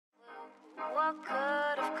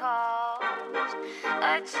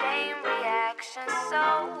A chain reaction so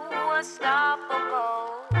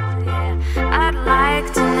unstoppable. Yeah, I'd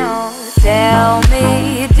like to know. Tell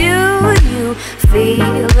me, do you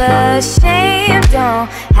feel ashamed on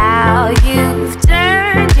how you've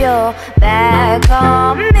turned your back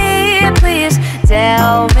on me? Please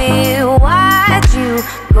tell me, why'd you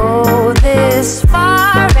go this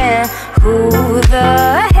far, and who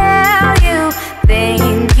the hell you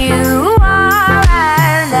think you are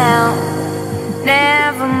right now?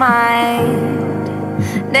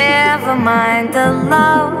 Never mind the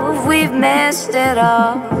love, we've messed it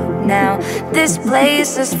up now. This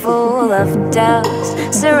place is full of dust,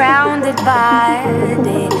 surrounded by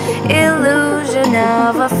the illusion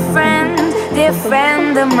of a friend, dear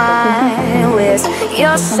friend of mine. Where's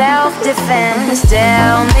your self-defense?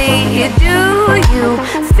 Tell me, do you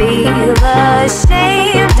feel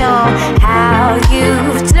ashamed on how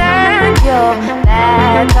you've turned your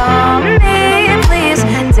back on me? Please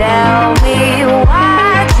tell me,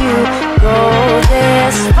 why'd you go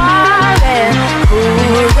this far, and who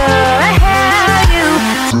the hell you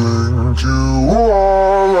think you are?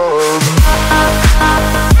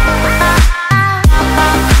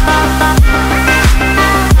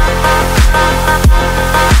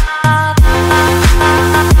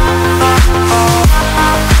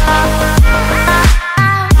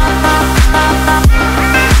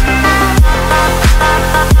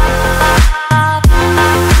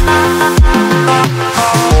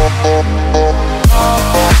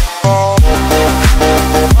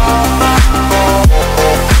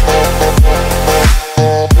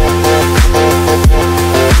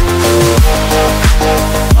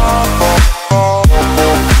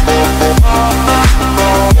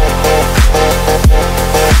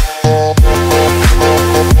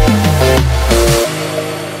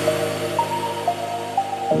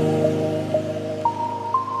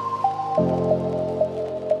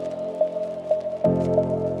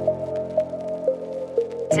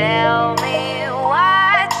 Tell me,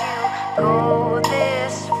 why'd you go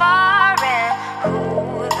this far, and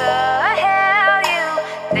who the hell you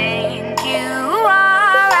think you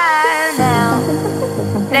are right now?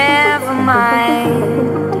 Never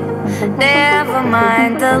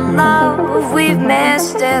mind the love, we've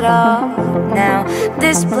messed it up now.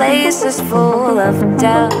 This place is full of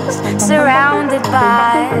dust, surrounded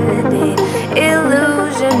by the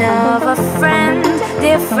illusion of a friend,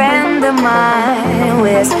 dear friend of mine.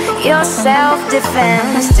 Where's your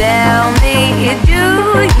self-defense? Tell me, do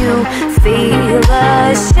you feel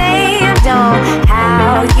ashamed on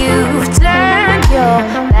how you've turned your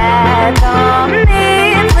back on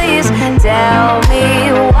me? Please tell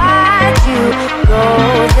me, why'd you go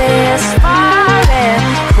this far, and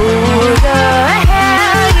who the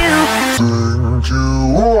hell you think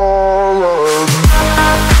you are?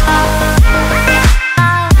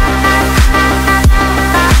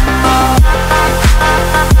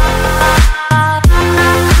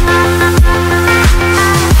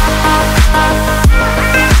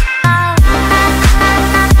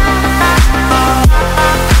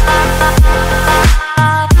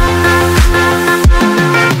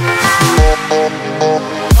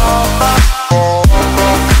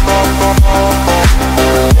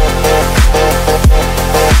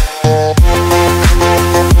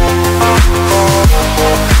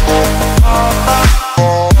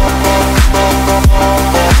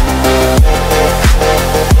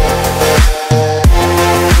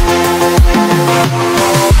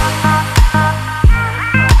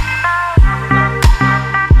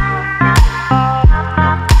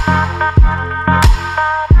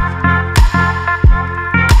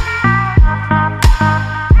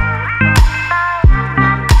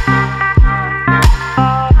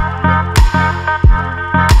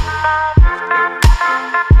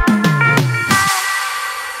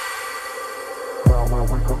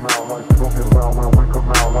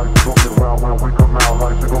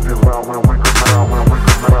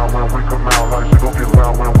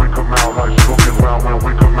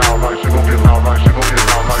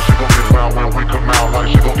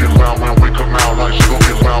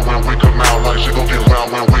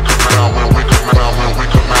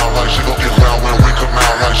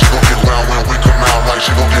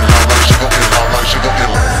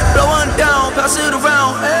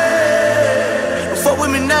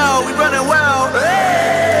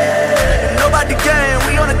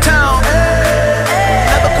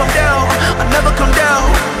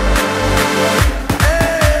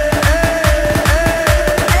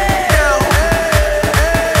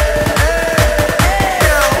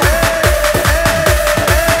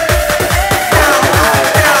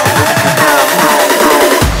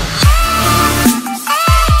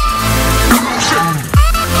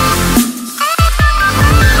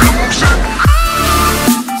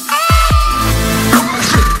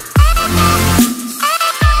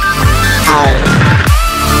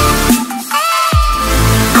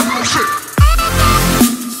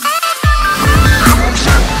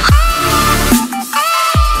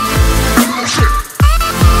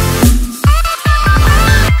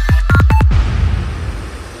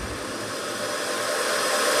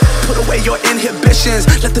 put away your inhibitions.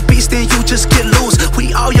 Let the beast in you just get loose.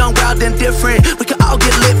 We all young, wild, and different. We can all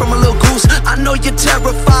get lit from a little goose. I know you're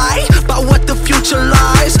terrified by what the future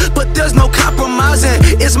lies, but there's no compromising.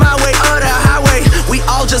 It's my way or the highway. We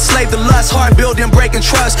all just slave the lust, heart building, breaking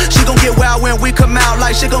trust. She gon' get wild when we come out,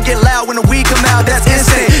 like she gon' get loud when the weed come out. That's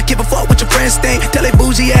insane. Give a fuck what your friends think. Tell they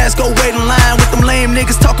bougie ass go wait in line with them lame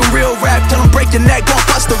niggas talking real rap. Tell them break your neck, gon'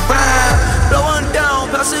 bust a rhyme. Blow one down,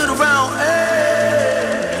 pass it around.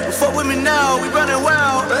 Hey, fuck with me now, we running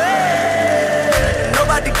wild. Hey,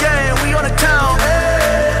 nobody game, we on the town.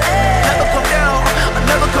 Hey, never come down, I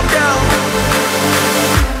never come down.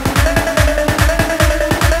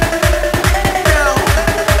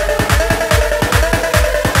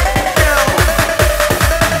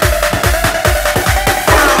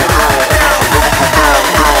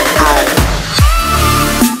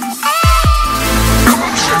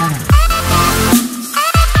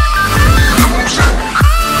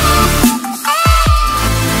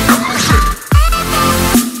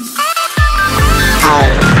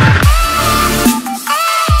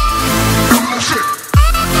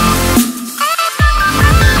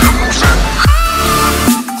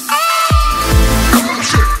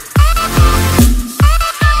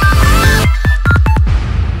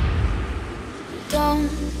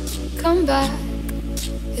 Come back,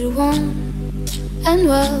 it won't end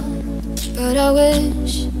well, but I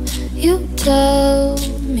wish you'd tell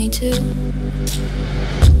me to.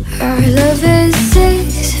 Our love is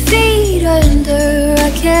 6 feet under.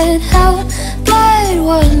 I can't help but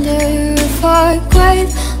wonder if our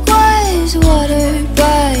grave was watered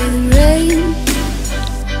by the rain.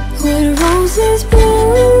 Would roses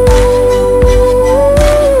bloom?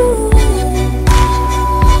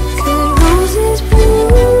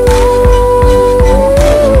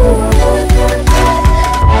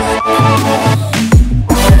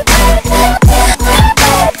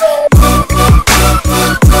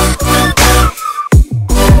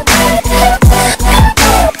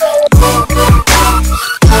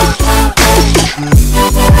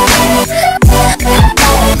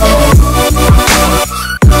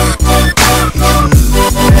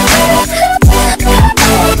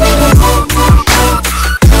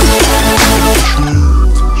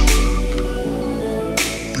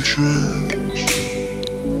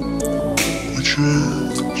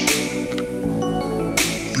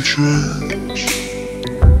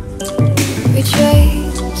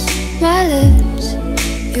 Retrace my lips,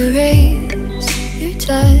 erase your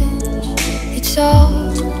touch. It's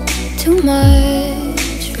all too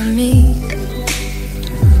much for me.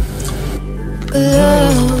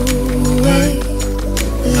 Blow away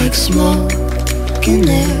like smoke in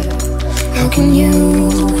air. How can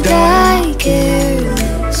you die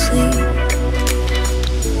carelessly?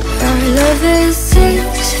 Our love is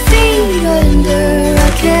 6 feet under.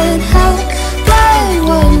 I can't help but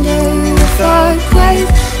wonder if our grave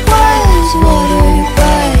was watered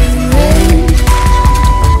by the rain.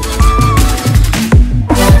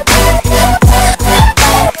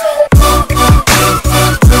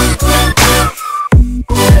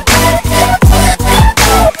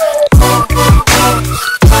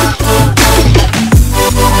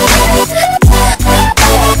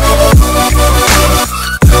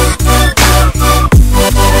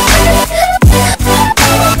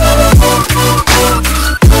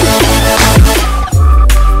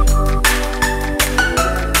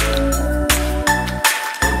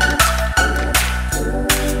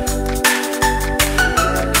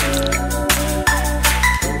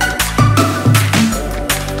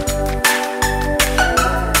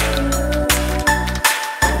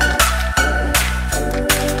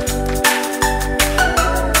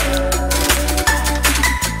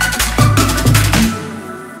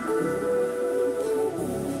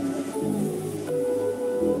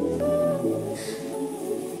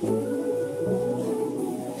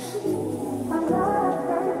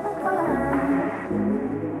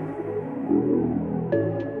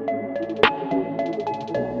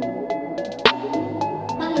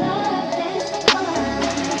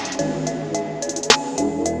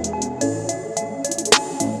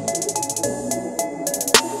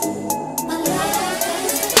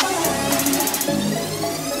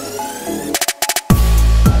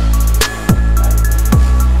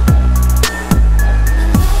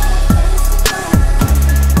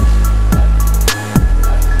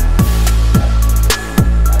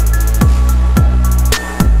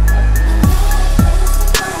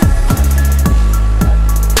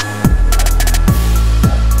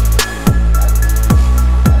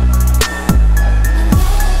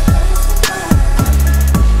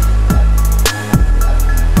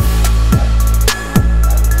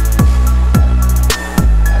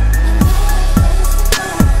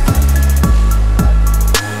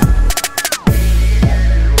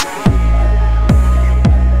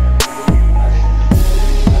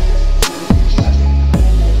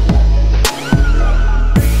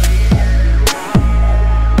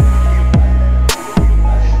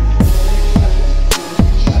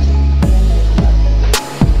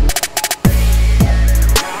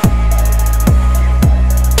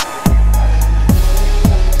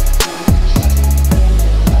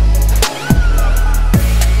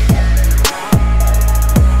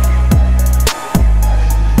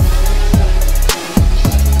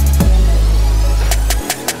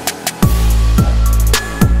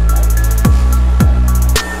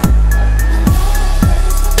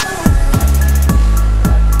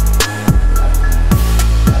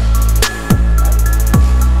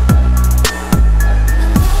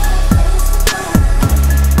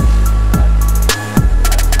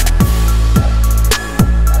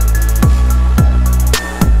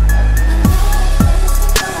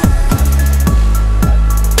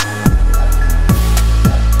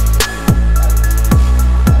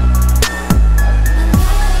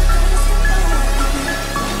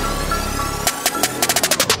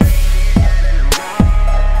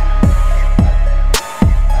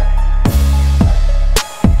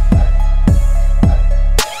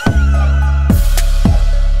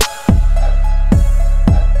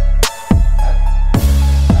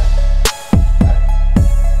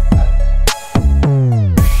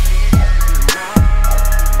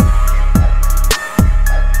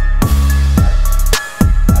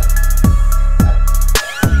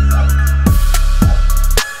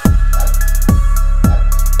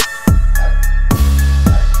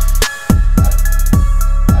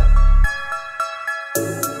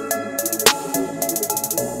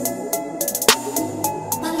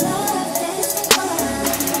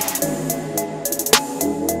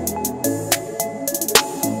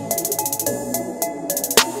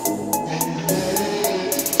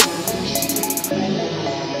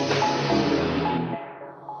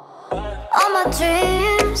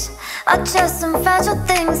 are just some fragile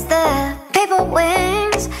things. They're paper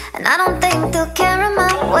wings, and I don't think they'll carry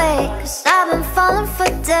my weight. 'Cause I've been falling for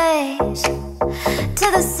days. To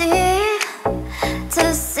the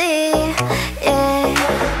sea, yeah.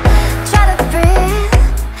 Try to breathe,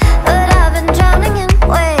 but I've been drowning in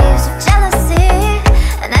waves of jealousy.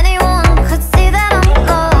 And anyone could see that I'm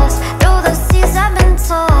lost. Through the seas I've been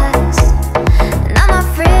tossed. And I'm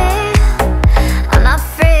not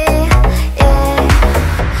free, yeah.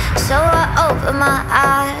 So I open my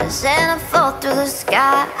eyes and I fall through the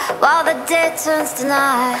sky while the day turns to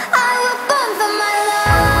night. I will burn for my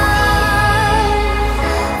life,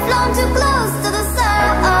 flown too close to the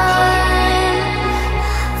sun,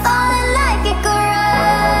 falling like it could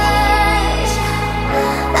rush.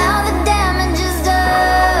 Now the damage is done.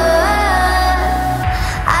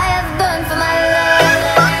 I have burned for my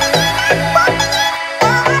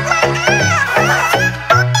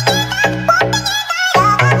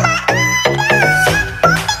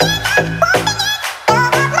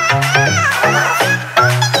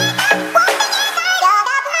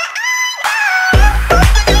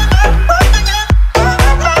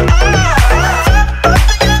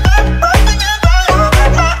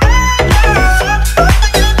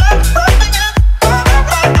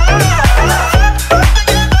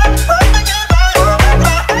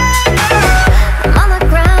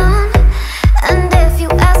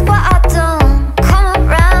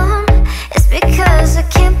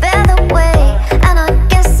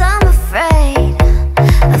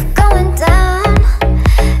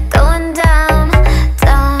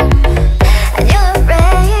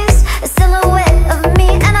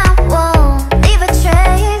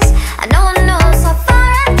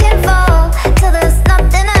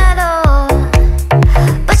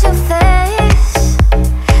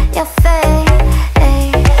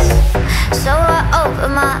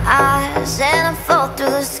and I fall through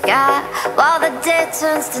the sky while the day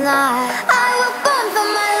turns to night. I will burn for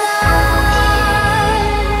my